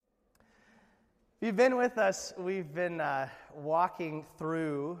If you've been with us, we've been walking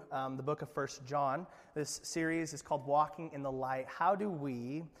through the book of 1 John. This series is called Walking in the Light. How do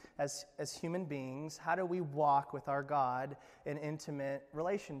we, as human beings, how do we walk with our God in intimate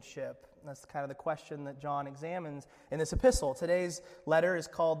relationship? That's kind of the question that John examines in this epistle. Today's letter is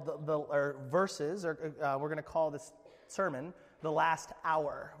called, we're going to call this sermon, The Last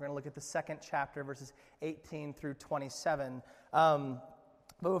Hour. We're going to look at the second chapter, verses 18 through 27.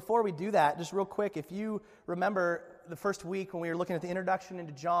 But before we do that, just real quick, if you remember the first week when we were looking at the introduction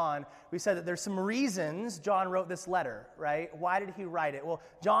into John, we said that there's some reasons John wrote this letter, right? Why did he write it? Well,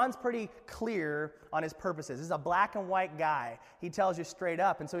 John's pretty clear on his purposes. This is a black and white guy. He tells you straight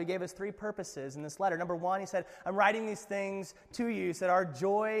up. And so he gave us three purposes in this letter. Number one, he said, I'm writing these things to you so that our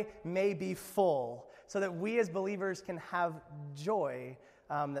joy may be full, so that we as believers can have joy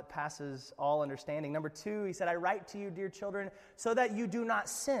that passes all understanding. Number two, he said, I write to you, dear children, so that you do not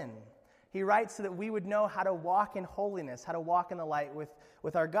sin. He writes so that we would know how to walk in holiness, how to walk in the light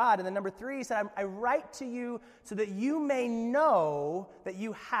with our God. And then number three, he said, I write to you so that you may know that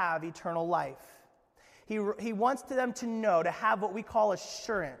you have eternal life. He wants them to know, to have what we call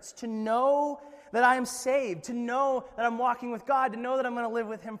assurance, to know that I am saved, to know that I'm walking with God, to know that I'm going to live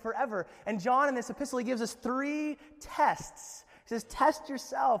with Him forever. And John, in this epistle, he gives us three tests. He says, test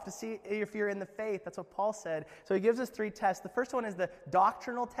yourself to see if you're in the faith. That's what Paul said. So he gives us three tests. The first one is the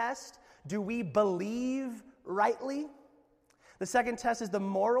doctrinal test. Do we believe rightly? The second test is the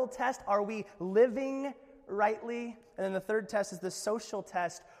moral test. Are we living rightly? And then the third test is the social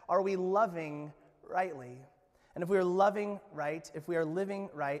test. Are we loving rightly? And if we are loving right, if we are living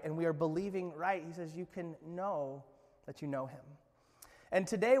right, and we are believing right, he says you can know that you know Him. And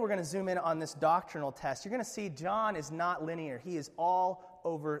today we're going to zoom in on this doctrinal test. You're going to see John is not linear. He is all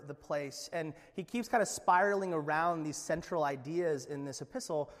over the place. And he keeps kind of spiraling around these central ideas in this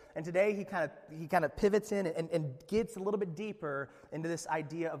epistle. And today he kind of pivots in and gets a little bit deeper into this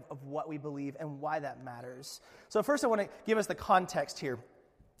idea of what we believe and why that matters. So first I want to give us the context here.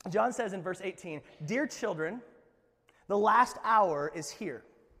 John says in verse 18, Dear children, the last hour is here.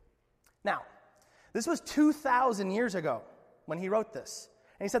 Now, this was 2,000 years ago when he wrote this.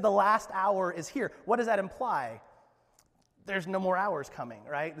 And he said the last hour is here. What does that imply? There's no more hours coming,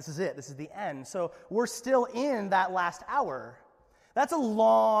 right? This is it. This is the end. So we're still in that last hour. That's a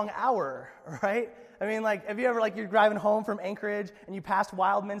long hour, right? I mean, like, have you ever, you're driving home from Anchorage and you passed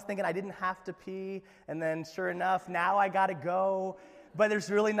Wildman's thinking, I didn't have to pee, and then sure enough, now I got to go, but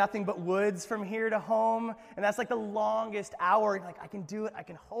there's really nothing but woods from here to home, and that's like the longest hour. You're like, I can do it, I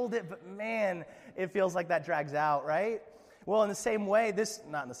can hold it, but man, it feels like that drags out, right? Well, in the same way,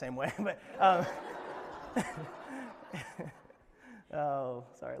 not in the same way, but, oh,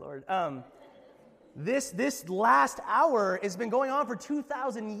 sorry, Lord. This last hour has been going on for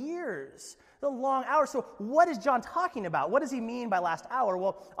 2,000 years. The long hour. So what is John talking about? What does he mean by last hour?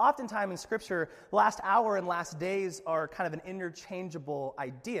 Well, oftentimes in Scripture, last hour and last days are kind of an interchangeable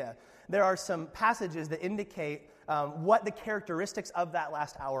idea. There are some passages that indicate what the characteristics of that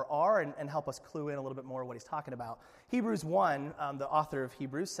last hour are and help us clue in a little bit more what he's talking about. Hebrews 1, the author of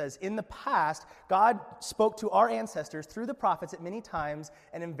Hebrews, says, In the past, God spoke to our ancestors through the prophets at many times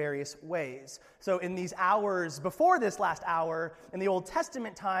and in various ways. So in these hours before this last hour, in the Old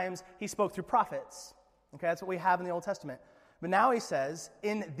Testament times, he spoke through prophets. Okay, that's what we have in the Old Testament. But now he says,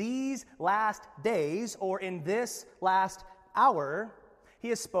 in these last days, or in this last hour, he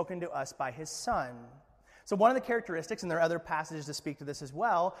has spoken to us by his Son. So one of the characteristics, and there are other passages to speak to this as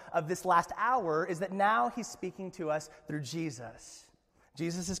well, of this last hour is that now he's speaking to us through Jesus.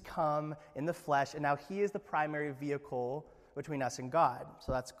 Jesus has come in the flesh, and now he is the primary vehicle between us and God.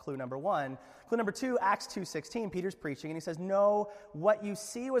 So that's clue number one. Clue number two, Acts 2:16, Peter's preaching, and he says, No, what you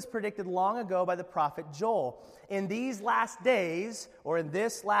see was predicted long ago by the prophet Joel. In these last days, or in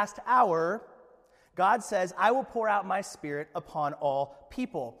this last hour, God says, I will pour out my Spirit upon all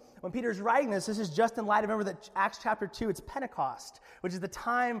people. When Peter's writing this is just in light of, remember that Acts chapter 2, it's Pentecost, which is the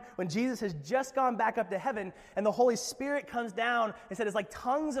time when Jesus has just gone back up to heaven, and the Holy Spirit comes down and said it's like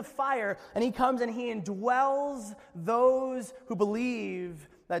tongues of fire, and he comes and he indwells those who believe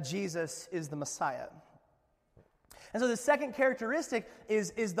that Jesus is the Messiah. And so the second characteristic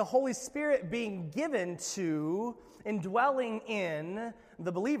is the Holy Spirit being given to, indwelling in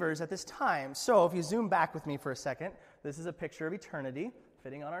the believers at this time. So if you zoom back with me for a second, this is a picture of eternity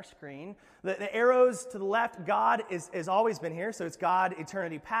fitting on our screen. The arrows to the left, God has always been here. So it's God,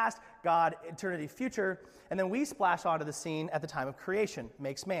 eternity past, God, eternity future. And then we splash onto the scene at the time of creation,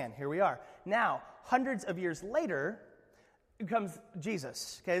 makes man. Here we are. Now, hundreds of years later, comes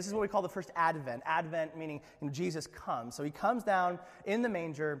Jesus. Okay, this is what we call the first Advent. Advent meaning Jesus comes. So he comes down in the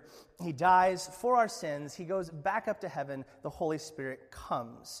manger. He dies for our sins. He goes back up to heaven. The Holy Spirit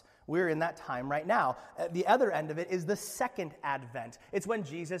comes. We're in that time right now. At the other end of it is the second Advent. It's when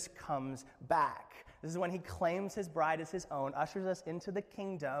Jesus comes back. This is when he claims his bride as his own, ushers us into the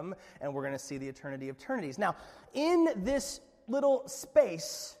kingdom, and we're going to see the eternity of eternities. Now, in this little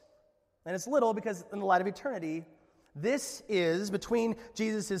space, and it's little because in the light of eternity, this is between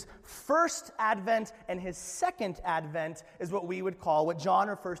Jesus' first advent and his second advent is what we would call, what John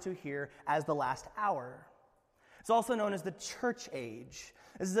refers to here as the last hour. It's also known as the church age.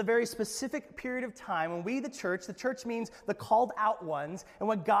 This is a very specific period of time when we, the church means the called out ones, and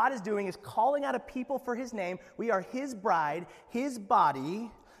what God is doing is calling out a people for his name. We are his bride, his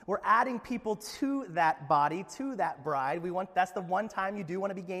body. We're adding people to that body, to that bride. That's the one time you do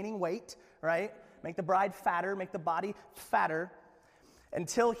want to be gaining weight, right? Make the bride fatter, make the body fatter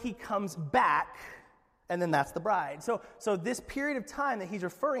until he comes back, and then that's the bride. So this period of time that he's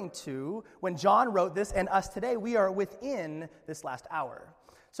referring to, when John wrote this and us today, we are within this last hour.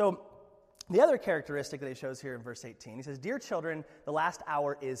 So the other characteristic that he shows here in verse 18, he says, "Dear children, the last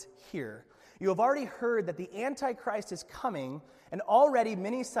hour is here. You have already heard that the Antichrist is coming, and already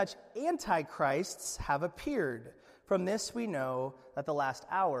many such Antichrists have appeared. From this we know that the last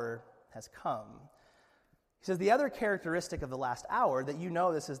hour has come." He says the other characteristic of the last hour, that you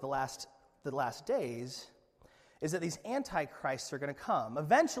know this is the last days, is that these antichrists are going to come.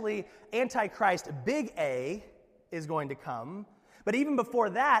 Eventually, Antichrist big A is going to come. But even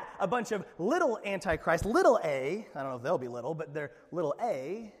before that, a bunch of little antichrists, little a, I don't know if they'll be little, but they're little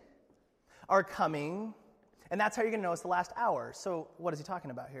a, are coming. And that's how you're going to know it's the last hour. So what is he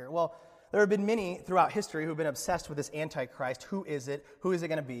talking about here? Well, there have been many throughout history who have been obsessed with this Antichrist. Who is it? Who is it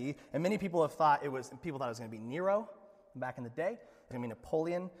going to be? And many people thought it was going to be Nero back in the day. It was going to be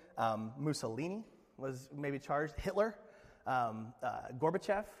Napoleon. Mussolini was maybe charged. Hitler.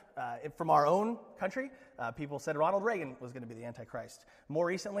 Gorbachev. From our own country, people said Ronald Reagan was going to be the Antichrist. More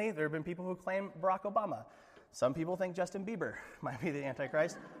recently, there have been people who claim Barack Obama. Some people think Justin Bieber might be the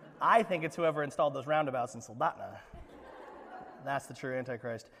Antichrist. I think it's whoever installed those roundabouts in Soldotna. That's the true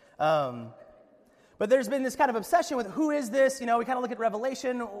Antichrist. But there's been this kind of obsession with who is this? We kind of look at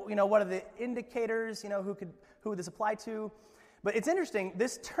Revelation. What are the indicators? Who would this apply to? But it's interesting.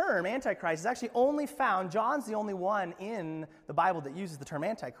 This term Antichrist is actually only found. John's the only one in the Bible that uses the term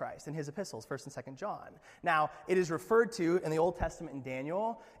Antichrist in his epistles, 1st and 2nd John. Now, it is referred to in the Old Testament in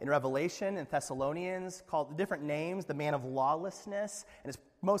Daniel, in Revelation, in Thessalonians, called different names, the man of lawlessness, and it's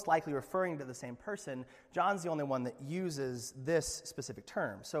most likely referring to the same person. John's the only one that uses this specific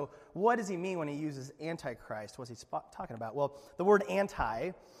term. So what does he mean when he uses Antichrist? What's he talking about? Well, the word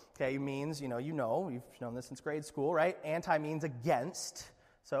anti, means, you've known this since grade school, right? Anti means against.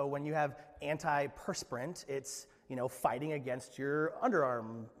 So when you have antiperspirant, it's, fighting against your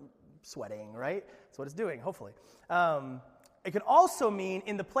underarm sweating, right? That's what it's doing, hopefully. It can also mean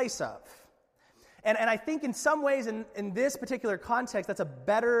in the place of. And I think in some ways in this particular context, that's a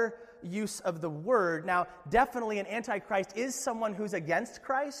better use of the word. Now, definitely an Antichrist is someone who's against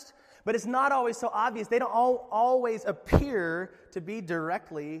Christ, but it's not always so obvious. They don't always appear to be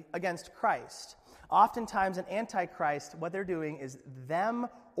directly against Christ. Oftentimes, an Antichrist, what they're doing is them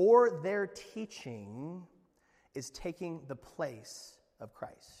or their teaching is taking the place of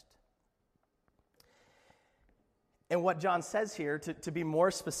Christ. And what John says here, to be more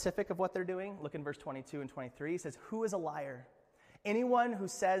specific of what they're doing, look in verse 22 and 23, he says, "Who is a liar? Anyone who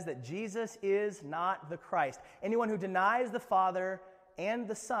says that Jesus is not the Christ. Anyone who denies the Father and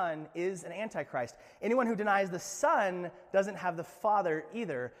the Son is an Antichrist. Anyone who denies the Son doesn't have the Father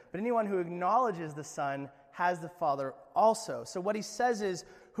either, but anyone who acknowledges the Son has the Father also." So what he says is,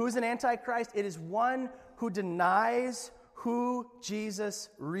 who's an Antichrist? It is one who denies who Jesus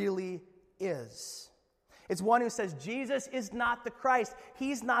really is. It's one who says Jesus is not the Christ.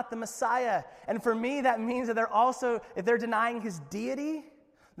 He's not the Messiah. And for me, that means that if they're denying his deity,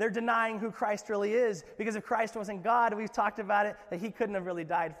 they're denying who Christ really is. Because if Christ wasn't God, we've talked about it, that he couldn't have really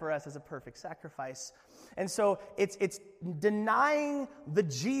died for us as a perfect sacrifice. And so it's denying the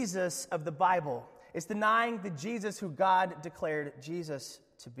Jesus of the Bible. It's denying the Jesus who God declared Jesus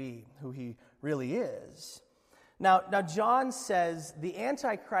to be, who he really is. Now John says the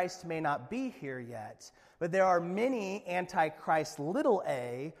Antichrist may not be here yet, but there are many Antichrists, little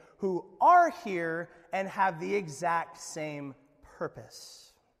a, who are here and have the exact same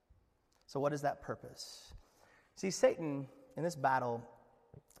purpose. So what is that purpose? See, Satan, in this battle,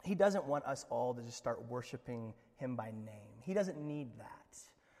 he doesn't want us all to just start worshiping him by name. He doesn't need that.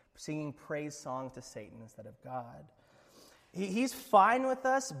 Singing praise songs to Satan instead of God. He's fine with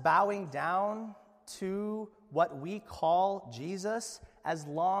us bowing down to what we call Jesus as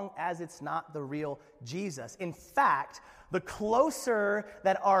long as it's not the real Jesus. In fact, the closer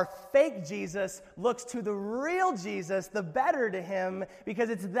that our fake Jesus looks to the real Jesus, the better to him, because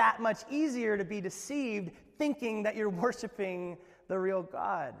it's that much easier to be deceived thinking that you're worshiping the real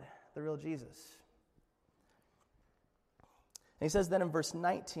God, the real Jesus. And he says then in verse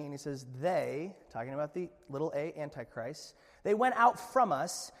 19, he says, they, talking about the little a Antichrist, they went out from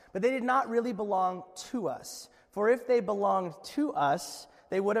us, but they did not really belong to us. For if they belonged to us,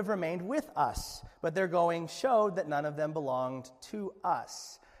 they would have remained with us. But their going showed that none of them belonged to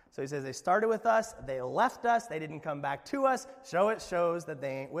us. So he says they started with us, they left us, they didn't come back to us, so it shows that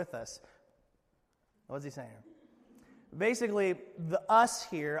they ain't with us. What's he saying? Basically, the us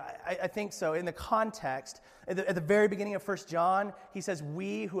here, I think so, in the context, at the very beginning of 1 John, he says,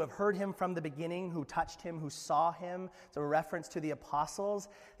 we who have heard him from the beginning, who touched him, who saw him. It's a reference to the apostles.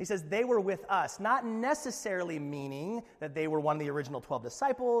 He says they were with us, not necessarily meaning that they were one of the original 12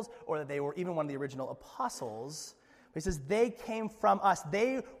 disciples or that they were even one of the original apostles. But he says they came from us.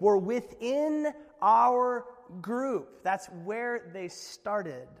 They were within our group. That's where they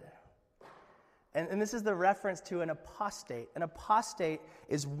started. And this is the reference to an apostate. An apostate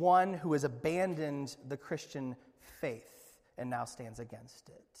is one who has abandoned the Christian faith and now stands against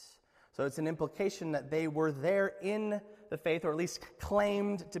it. So it's an implication that they were there in the faith, or at least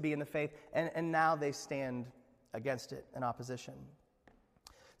claimed to be in the faith, and now they stand against it in opposition.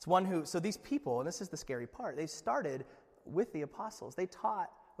 It's one who, so these people, and this is the scary part, they started with the apostles. They taught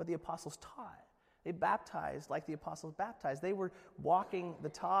what the apostles taught. They baptized like the apostles baptized. They were walking the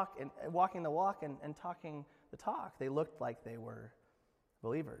talk and walking the walk and talking the talk. They looked like they were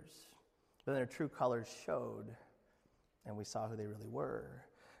believers. But their true colors showed, and we saw who they really were.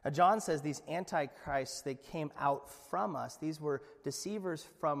 Now, John says these antichrists, they came out from us. These were deceivers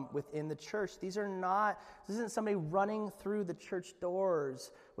from within the church. This isn't somebody running through the church doors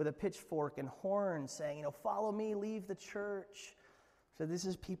with a pitchfork and horns saying, follow me, leave the church. So this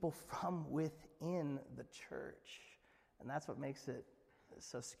is people from within the church. And that's what makes it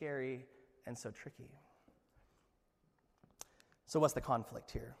so scary and so tricky. So what's the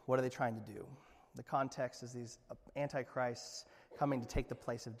conflict here? What are they trying to do? The context is these antichrists coming to take the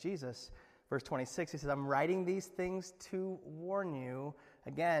place of Jesus. Verse 26, he says, I'm writing these things to warn you.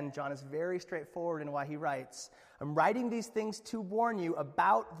 Again, John is very straightforward in why he writes. I'm writing these things to warn you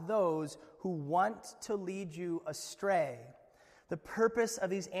about those who want to lead you astray. The purpose of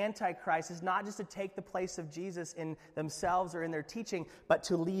these antichrists is not just to take the place of Jesus in themselves or in their teaching, but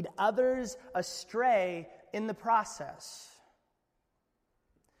to lead others astray in the process.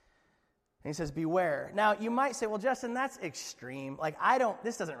 And he says, beware. Now, you might say, well, Justin, that's extreme.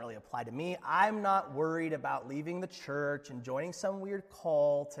 This doesn't really apply to me. I'm not worried about leaving the church and joining some weird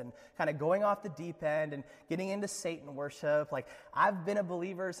cult and kind of going off the deep end and getting into Satan worship. I've been a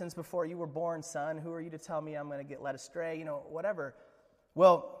believer since before you were born, son. Who are you to tell me I'm going to get led astray? Whatever.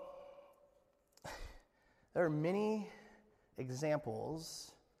 Well, there are many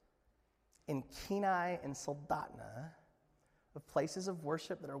examples in Kenai and Soldotna of places of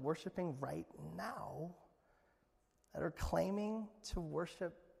worship that are worshiping right now, that are claiming to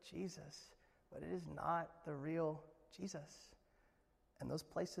worship Jesus, but it is not the real Jesus. And those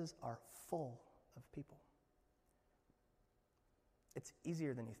places are full of people. It's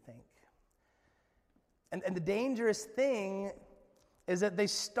easier than you think. And the dangerous thing is that they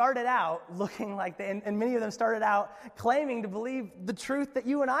started out looking like and many of them started out claiming to believe the truth that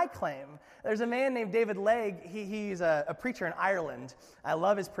you and I claim. There's a man named David Legg. He's a preacher in Ireland. I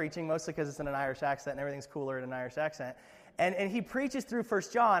love his preaching, mostly because it's in an Irish accent, and everything's cooler in an Irish accent. And he preaches through 1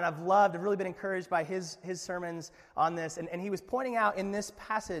 John. I've really been encouraged by his sermons on this. And he was pointing out in this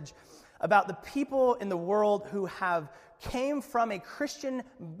passage about the people in the world who came from a Christian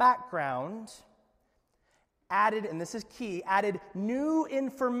background, added, and this is key, added new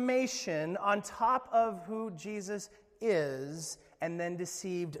information on top of who Jesus is, and then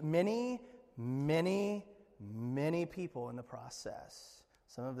deceived many, many, many people in the process.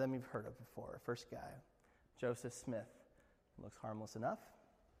 Some of them you've heard of before. First guy, Joseph Smith. Looks harmless enough.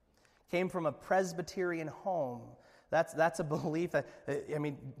 Came from a Presbyterian home. That's a belief that,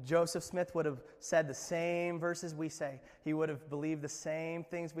 Joseph Smith would have said the same verses we say. He would have believed the same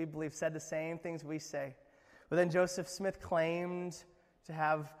things we believe, said the same things we say. But then Joseph Smith claimed to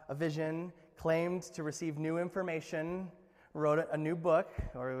have a vision, claimed to receive new information, wrote a new book,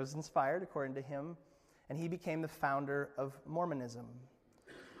 or it was inspired according to him, and he became the founder of Mormonism,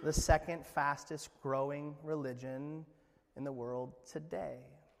 the second fastest growing religion in the world today.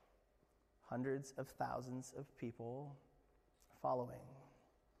 Hundreds of thousands of people following.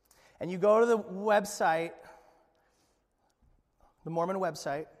 And you go to the website, the Mormon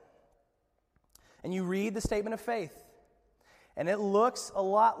website, and you read the statement of faith. And it looks a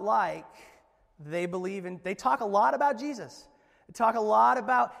lot like they talk a lot about Jesus. They talk a lot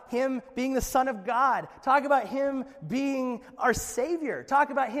about him being the Son of God. Talk about him being our Savior. Talk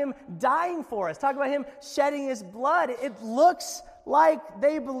about him dying for us. Talk about him shedding his blood. It looks like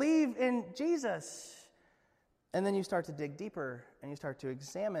they believe in Jesus. And then you start to dig deeper and you start to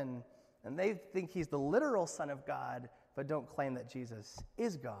examine, and they think he's the literal Son of God, but don't claim that Jesus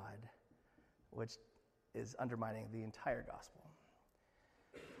is God, which is undermining the entire gospel.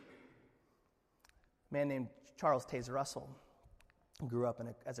 A man named Charles Taze Russell grew up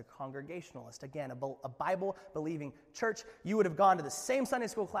as a Congregationalist. Again, a Bible-believing church. You would have gone to the same Sunday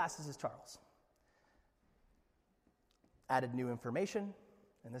school classes as Charles. Added new information,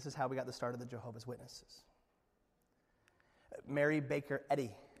 and this is how we got the start of the Jehovah's Witnesses. Mary Baker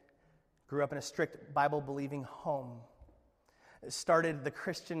Eddy grew up in a strict Bible-believing home. Started the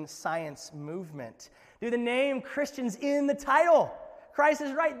Christian Science movement. The name Christian's in the title. Christ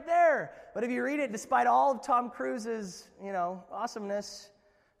is right there. But if you read it, despite all of Tom Cruise's, awesomeness,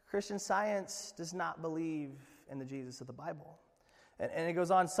 Christian Science does not believe in the Jesus of the Bible. And it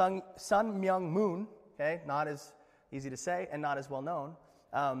goes on, Sun Myung Moon, okay, not as easy to say and not as well known.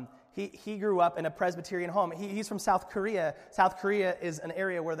 He grew up in a Presbyterian home. He's from South Korea. South Korea is an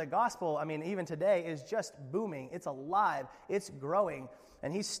area where the gospel, even today, is just booming. It's alive. It's growing.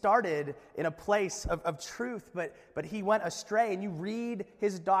 And he started in a place of truth, but he went astray. And you read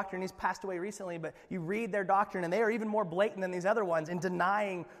his doctrine. He's passed away recently, but you read their doctrine, and they are even more blatant than these other ones in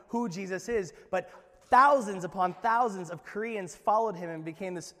denying who Jesus is. But thousands upon thousands of Koreans followed him and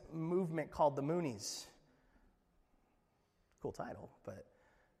became this movement called the Moonies. Cool title, but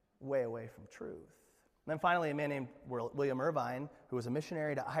way away from truth. And then finally, a man named William Irvine, who was a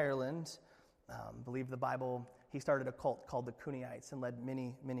missionary to Ireland, believed the Bible. He started a cult called the Cuneites and led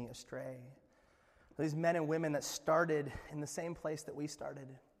many, many astray. These men and women that started in the same place that we started,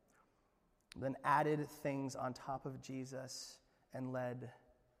 then added things on top of Jesus and led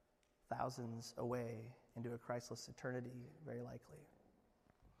thousands away into a Christless eternity, very likely.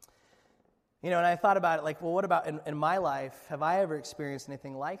 And I thought about it, what about in my life? Have I ever experienced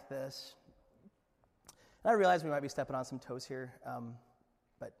anything like this? And I realize we might be stepping on some toes here,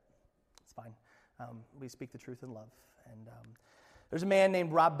 but it's fine. We speak the truth in love. And there's a man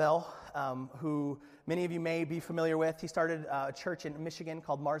named Rob Bell, who many of you may be familiar with. He started a church in Michigan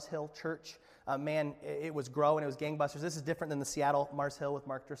called Mars Hill Church. It was growing. It was gangbusters. This is different than the Seattle Mars Hill with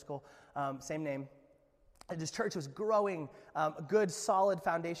Mark Driscoll. Same name. This church was growing, a good, solid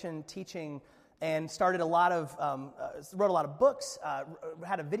foundation teaching, and started wrote a lot of books,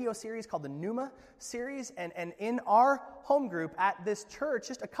 had a video series called the Pneuma series, and in our home group at this church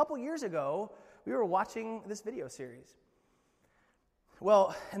just a couple years ago, we were watching this video series.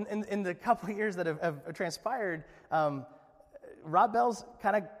 Well, in the couple of years that have transpired, Rob Bell's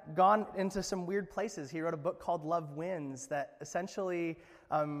kind of gone into some weird places. He wrote a book called Love Wins that essentially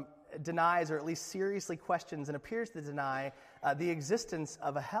denies, or at least seriously questions and appears to deny, the existence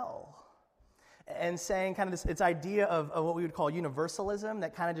of a hell. And saying kind of this idea of what we would call universalism,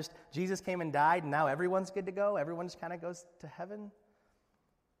 that kind of just Jesus came and died and now everyone's good to go. Everyone just kind of goes to heaven.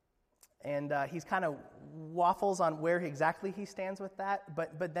 And he's kind of waffles on where exactly he stands with that.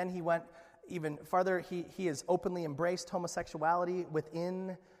 But then he went even farther. He has openly embraced homosexuality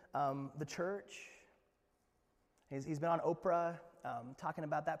within the church. He's been on Oprah talking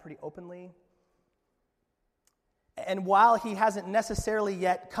about that pretty openly. And while he hasn't necessarily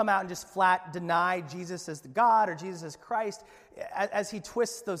yet come out and just flat denied Jesus as the God or Jesus as Christ, as he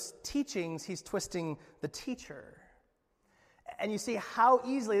twists those teachings, he's twisting the teacher. And you see how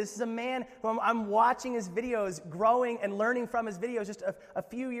easily, this is a man who I'm watching his videos, growing and learning from his videos just a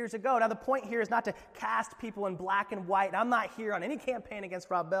few years ago. Now the point here is not to cast people in black and white. I'm not here on any campaign against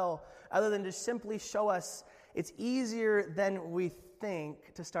Rob Bell, other than to simply show us it's easier than we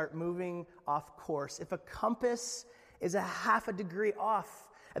think to start moving off course. If a compass is a half a degree off,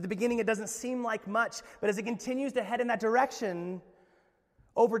 at the beginning it doesn't seem like much, but as it continues to head in that direction,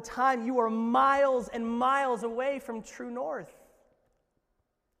 over time you are miles and miles away from true north.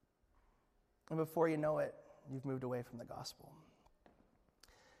 And before you know it, you've moved away from the gospel.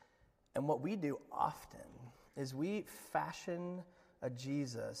 And what we do often is we fashion a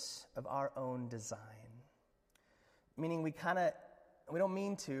Jesus of our own design. Meaning we don't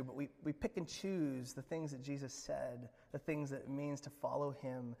mean to, but we pick and choose the things that Jesus said, the things that it means to follow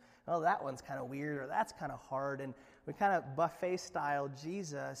him. Oh, that one's kind of weird, or that's kind of hard. And we kind of buffet style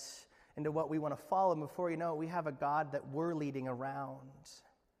Jesus into what we want to follow. And before you know it, we have a God that we're leading around.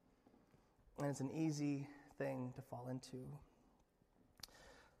 And it's an easy thing to fall into.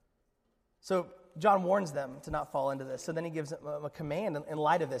 So John warns them to not fall into this. So then he gives them a command in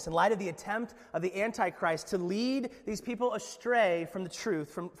light of this. In light of the attempt of the Antichrist to lead these people astray from the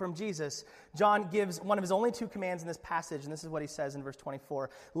truth, from Jesus, John gives one of his only two commands in this passage, and this is what he says in verse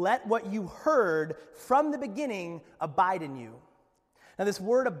 24. Let what you heard from the beginning abide in you. Now, this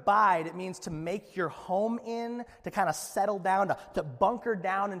word abide, it means to make your home in, to kind of settle down, to bunker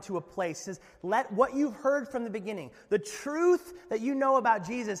down into a place. It says, let what you've heard from the beginning, the truth that you know about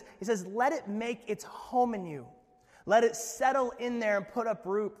Jesus, he says, let it make its home in you. Let it settle in there and put up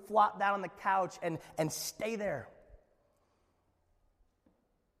root, flop down on the couch, and stay there.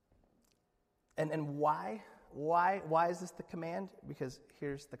 And why? Why is this the command? Because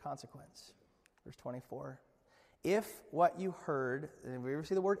here's the consequence. Verse 24. If what you heard, and we ever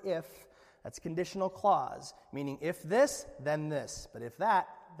see the word if, that's a conditional clause, meaning if this, then this. But if that,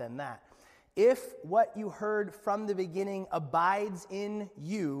 then that. If what you heard from the beginning abides in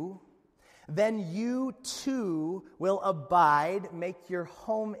you, then you too will abide, make your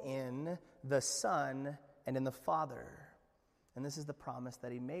home in the Son and in the Father. And this is the promise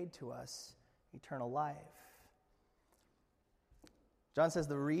that he made to us, eternal life. John says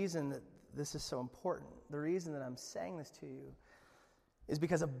the reason that this is so important, the reason that I'm saying this to you, is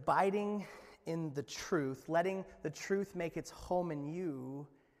because abiding in the truth, letting the truth make its home in you,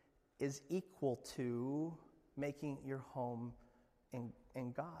 is equal to making your home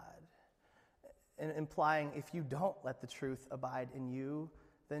in God. And implying if you don't let the truth abide in you,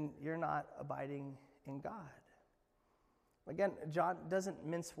 then you're not abiding in God. Again, John doesn't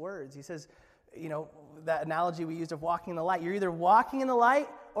mince words. He says, that analogy we used of walking in the light. You're either walking in the light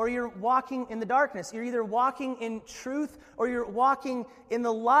or you're walking in the darkness. You're either walking in truth or you're walking in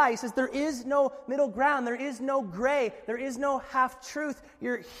the lie. He says there is no middle ground. There is no gray. There is no half-truth.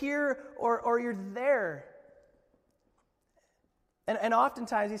 You're here or you're there. And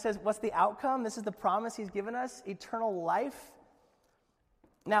oftentimes he says, what's the outcome? This is the promise he's given us, eternal life.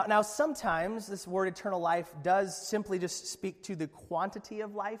 Now, sometimes this word eternal life does simply just speak to the quantity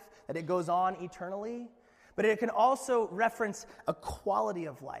of life, that it goes on eternally. But it can also reference a quality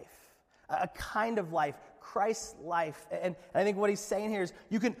of life, a kind of life, Christ's life. And I think what he's saying here is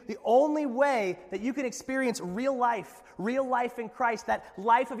the only way that you can experience real life in Christ, that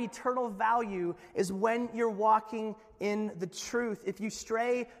life of eternal value, is when you're walking in the truth. If you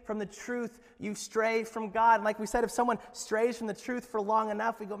stray from the truth, you stray from God. And like we said, if someone strays from the truth for long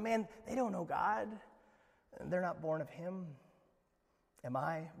enough, we go, man, they don't know God. They're not born of him. Am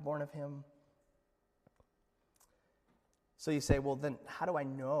I born of him? So you say, well, then how do I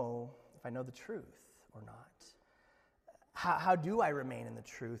know if I know the truth or not? How do I remain in the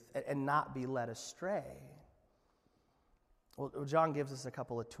truth and not be led astray? Well, John gives us a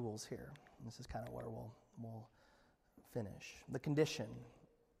couple of tools here. This is kind of where we'll finish. The condition.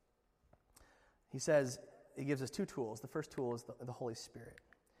 He gives us two tools. The first tool is the Holy Spirit.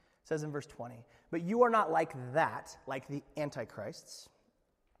 It says in verse 20, but you are not like that, like the Antichrists.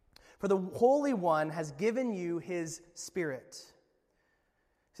 For the Holy One has given you his Spirit.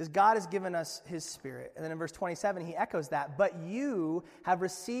 He says, God has given us his Spirit. And then in verse 27, he echoes that. But you have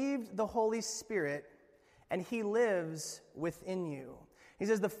received the Holy Spirit, and he lives within you. He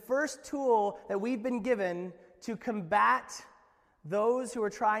says the first tool that we've been given to combat those who are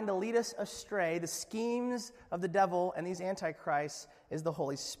trying to lead us astray, the schemes of the devil and these antichrists, is the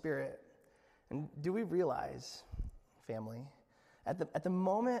Holy Spirit. And do we realize, family, at the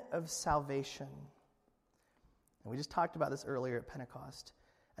moment of salvation, and we just talked about this earlier at Pentecost,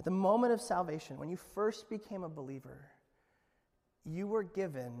 at the moment of salvation, when you first became a believer, you were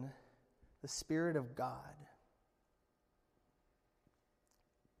given the Spirit of God.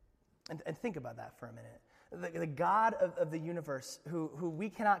 And think about that for a minute. The God of the universe, who we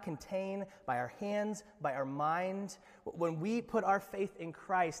cannot contain by our hands, by our mind. When we put our faith in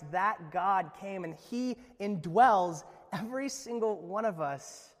Christ, that God came and he indwells every single one of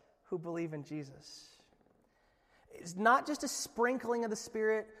us who believe in Jesus. It's not just a sprinkling of the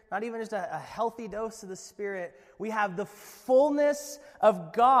Spirit, not even just a healthy dose of the Spirit. We have the fullness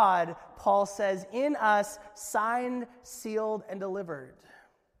of God, Paul says, in us, signed, sealed, and delivered.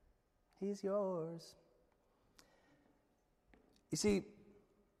 He's yours. You see,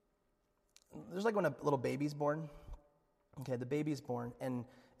 there's like when a little baby's born. Okay, the baby's born, and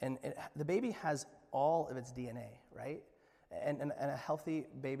the baby has all of its DNA, right? And a healthy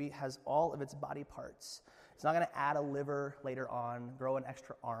baby has all of its body parts. It's not going to add a liver later on, grow an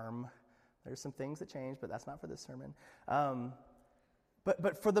extra arm. There's some things that change, but that's not for this sermon.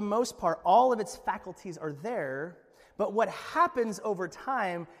 But for the most part, all of its faculties are there. But what happens over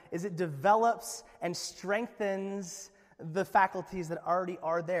time is it develops and strengthens the faculties that already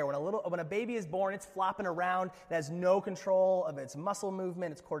are there. When a baby is born, it's flopping around. It has no control of its muscle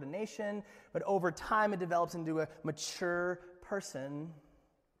movement, its coordination. But over time, it develops into a mature person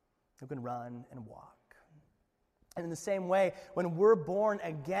who can run and walk. And in the same way, when we're born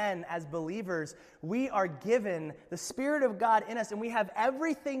again as believers, we are given the Spirit of God in us, and we have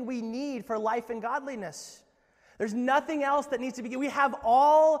everything we need for life and godliness. There's nothing else that needs to be. We have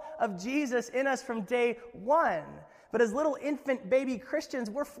all of Jesus in us from day one. But as little infant baby Christians,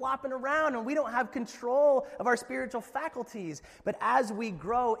 we're flopping around and we don't have control of our spiritual faculties. But as we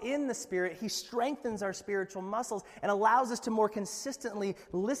grow in the Spirit, He strengthens our spiritual muscles and allows us to more consistently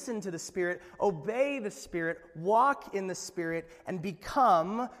listen to the Spirit, obey the Spirit, walk in the Spirit, and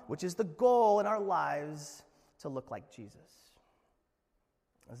become, which is the goal in our lives, to look like Jesus.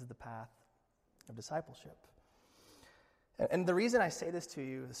 This is the path of discipleship. And the reason I say this to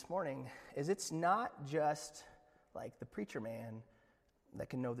you this morning is it's not just like the preacher man that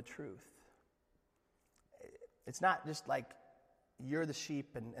can know the truth. It's not just like you're the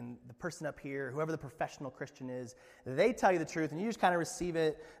sheep and the person up here, whoever the professional Christian is, they tell you the truth and you just kind of receive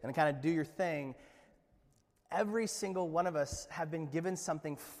it and kind of do your thing. Every single one of us have been given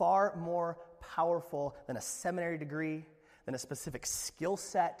something far more powerful than a seminary degree, than a specific skill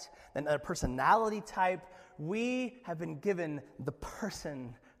set, than a personality type. We have been given the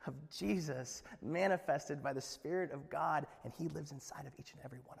person of Jesus manifested by the Spirit of God, and He lives inside of each and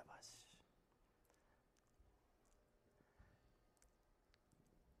every one of us.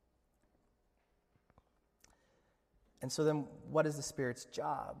 And so then, what is the Spirit's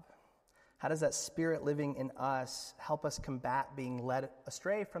job? How does that Spirit living in us help us combat being led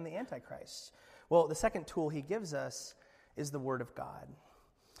astray from the Antichrist? Well, the second tool He gives us is the Word of God.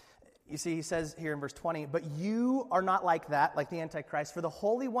 You see, He says here in verse 20, but you are not like that, like the Antichrist, for the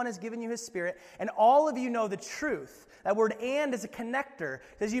Holy One has given you His Spirit, and all of you know the truth. That word "and" is a connector.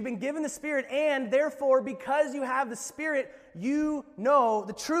 It says you've been given the Spirit, and therefore, because you have the Spirit, you know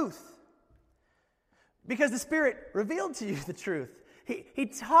the truth. Because the Spirit revealed to you the truth. He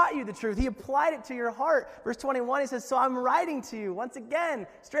taught you the truth. He applied it to your heart. Verse 21, He says, so I'm writing to you, once again,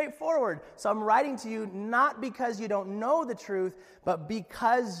 straightforward. So I'm writing to you not because you don't know the truth, but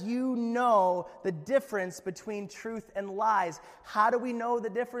because you know the difference between truth and lies. How do we know the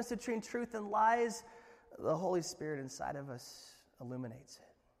difference between truth and lies? The Holy Spirit inside of us illuminates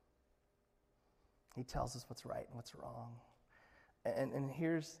it. He tells us what's right and what's wrong. And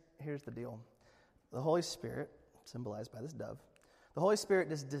here's the deal. The Holy Spirit, symbolized by this dove, the Holy Spirit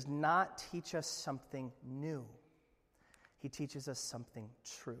does not teach us something new. He teaches us something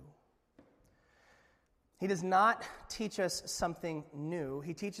true. He does not teach us something new.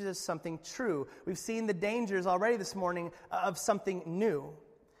 He teaches us something true. We've seen the dangers already this morning of something new.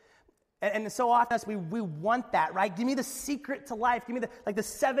 And so often we want that, right? Give me the secret to life. Give me the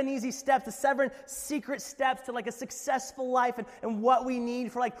 7 easy steps, the 7 secret steps to like a successful life and what we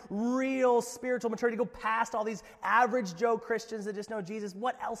need for like real spiritual maturity to go past all these average Joe Christians that just know Jesus.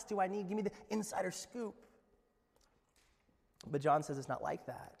 What else do I need? Give me the insider scoop. But John says it's not like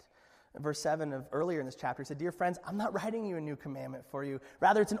that. In verse 7 of earlier in this chapter, he said, dear friends, I'm not writing you a new commandment for you.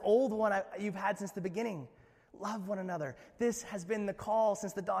 Rather, it's an old one you've had since the beginning. Love one another. This has been the call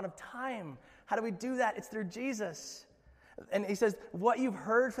since the dawn of time. How do we do that? It's through Jesus. And he says, what you've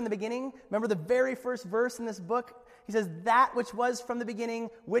heard from the beginning, remember the very first verse in this book? He says, that which was from the beginning,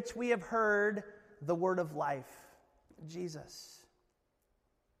 which we have heard, the word of life, Jesus.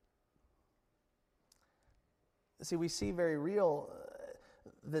 See, we see very real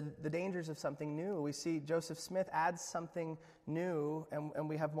the dangers of something new. We see Joseph Smith adds something new, and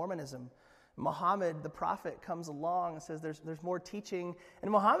we have Mormonism. Muhammad, the prophet, comes along and says there's more teaching. And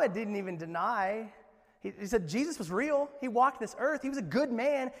Muhammad didn't even deny. He said Jesus was real. He walked this earth. He was a good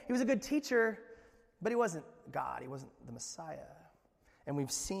man. He was a good teacher. But he wasn't God. He wasn't the Messiah. And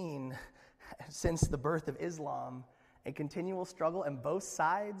we've seen, since the birth of Islam, a continual struggle. And both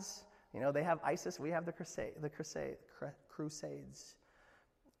sides, they have ISIS. We have the Crusades.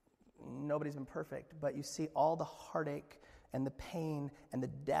 Nobody's been perfect. But you see all the heartache and the pain and the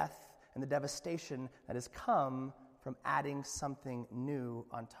death and the devastation that has come from adding something new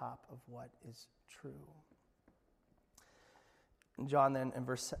on top of what is true. And John then in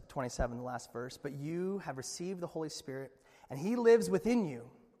verse 27, the last verse, but you have received the Holy Spirit, and He lives within you.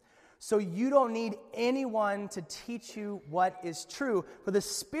 So you don't need anyone to teach you what is true, for the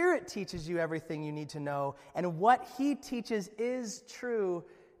Spirit teaches you everything you need to know, and what He teaches is true.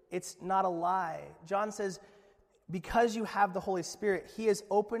 It's not a lie. John says, because you have the Holy Spirit, he has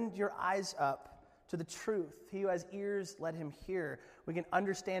opened your eyes up to the truth. He who has ears, let him hear. We can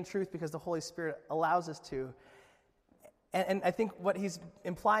understand truth because the Holy Spirit allows us to. And I think what he's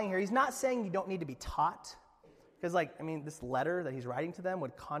implying here, he's not saying you don't need to be taught. Because, this letter that he's writing to them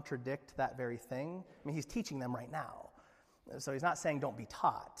would contradict that very thing. He's teaching them right now. So he's not saying don't be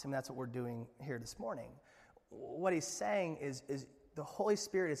taught. That's what we're doing here this morning. What he's saying is the Holy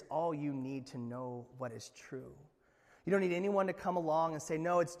Spirit is all you need to know what is true. You don't need anyone to come along and say,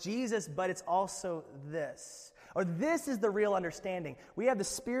 no, it's Jesus, but it's also this. Or this is the real understanding. We have the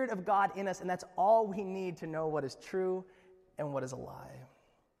Spirit of God in us, and that's all we need to know what is true and what is a lie.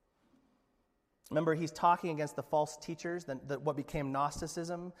 Remember, he's talking against the false teachers, what became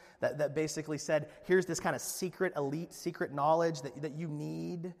Gnosticism, that basically said, here's this kind of secret, elite, secret knowledge that you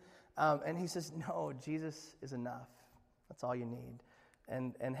need. And he says, no, Jesus is enough. That's all you need.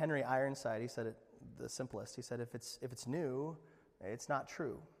 And Henry Ironside, he said it the simplest. He said, if it's new, it's not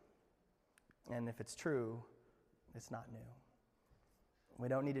true. And if it's true, it's not new. We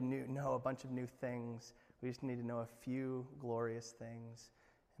don't need to know a bunch of new things. We just need to know a few glorious things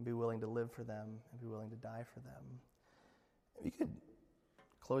and be willing to live for them and be willing to die for them. If you could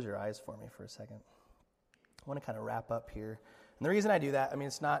close your eyes for me for a second. I want to kind of wrap up here. And the reason I do that,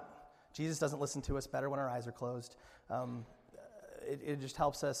 it's not, Jesus doesn't listen to us better when our eyes are closed. It just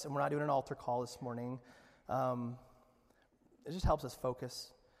helps us, and we're not doing an altar call this morning. It just helps us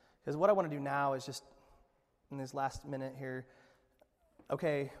focus. Because what I want to do now is just, in this last minute here,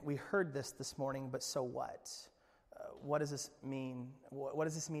 okay, we heard this morning, but so what? What does this mean? What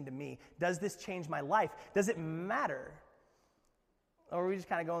does this mean to me? Does this change my life? Does it matter? Or are we just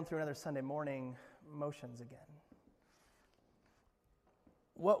kind of going through another Sunday morning motions again?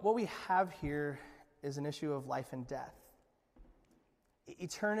 What we have here is an issue of life and death.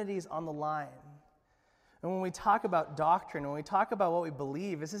 Eternity is on the line. And when we talk about doctrine, when we talk about what we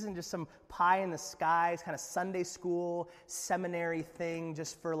believe, this isn't just some pie in the skies, kind of Sunday school, seminary thing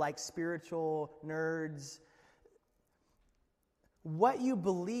just for spiritual nerds. What you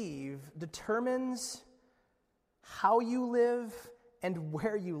believe determines how you live and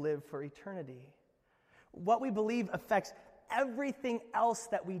where you live for eternity. What we believe affects everything else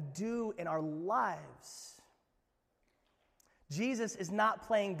that we do in our lives. Jesus is not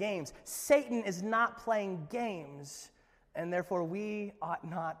playing games. Satan is not playing games. And therefore, we ought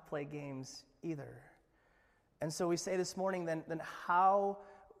not play games either. And so we say this morning, then how,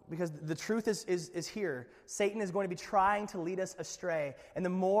 because the truth is here. Satan is going to be trying to lead us astray. And the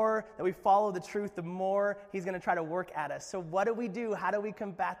more that we follow the truth, the more he's going to try to work at us. So what do we do? How do we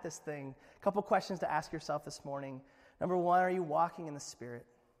combat this thing? A couple questions to ask yourself this morning. Number one, are you walking in the Spirit?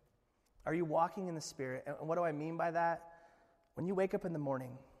 Are you walking in the Spirit? And what do I mean by that? When you wake up in the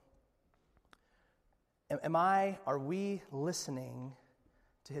morning, are we listening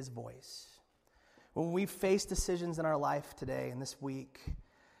to his voice? When we face decisions in our life today and this week,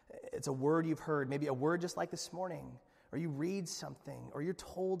 it's a word you've heard, maybe a word just like this morning, or you read something, or you're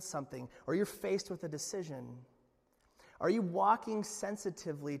told something, or you're faced with a decision. Are you walking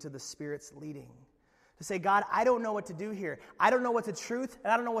sensitively to the Spirit's leading? To say, God, I don't know what to do here. I don't know what's a truth,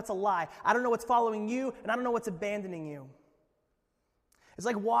 and I don't know what's a lie. I don't know what's following you, and I don't know what's abandoning you. It's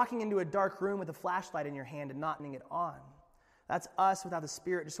like walking into a dark room with a flashlight in your hand and not turning it on. That's us without the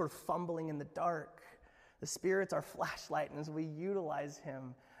Spirit, just sort of fumbling in the dark. The Spirit's our flashlight, and as we utilize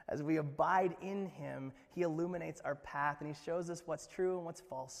him, as we abide in him, he illuminates our path, and he shows us what's true and what's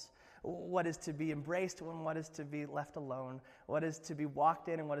false, what is to be embraced and what is to be left alone, what is to be walked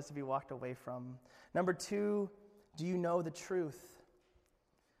in and what is to be walked away from. Number two, do you know the truth?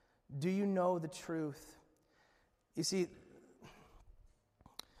 Do you know the truth? You see,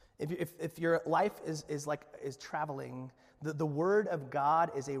 if your life is traveling, the Word of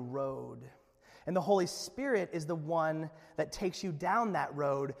God is a road. And the Holy Spirit is the one that takes you down that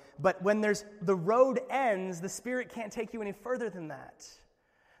road. But when the road ends, the Spirit can't take you any further than that.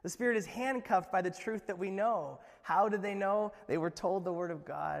 The Spirit is handcuffed by the truth that we know. How did they know? They were told the Word of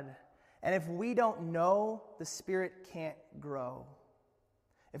God. And if we don't know, the Spirit can't grow.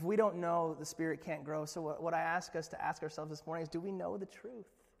 If we don't know, the Spirit can't grow. So what I ask us to ask ourselves this morning is, do we know the truth?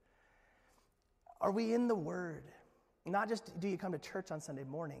 Are we in the Word? Not just do you come to church on Sunday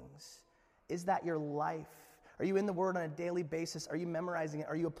mornings. Is that your life? Are you in the Word on a daily basis? Are you memorizing it?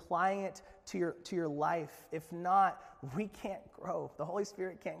 Are you applying it to your life? If not, we can't grow. The Holy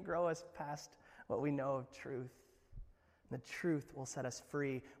Spirit can't grow us past what we know of truth. The truth will set us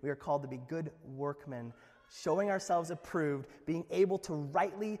free. We are called to be good workmen, showing ourselves approved, being able to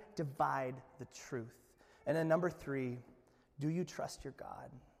rightly divide the truth. And then number three, do you trust your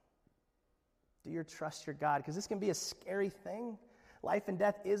God? Do you trust your God? Because this can be a scary thing. Life and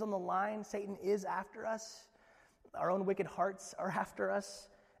death is on the line. Satan is after us. Our own wicked hearts are after us.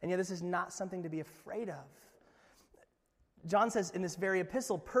 And yet this is not something to be afraid of. John says in this very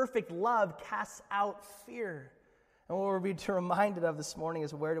epistle, perfect love casts out fear. And what we're being reminded of this morning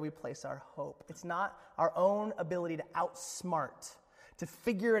is, where do we place our hope? It's not our own ability to outsmart, to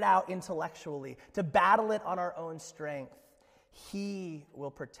figure it out intellectually, to battle it on our own strength. He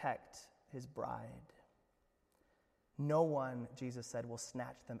will protect his bride. No one, Jesus said, will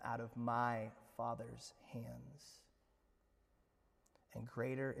snatch them out of my Father's hands. And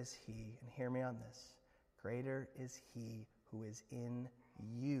greater is he, and hear me on this, greater is he who is in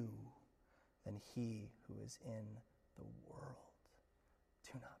you than he who is in the world.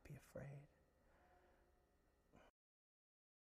 Do not be afraid.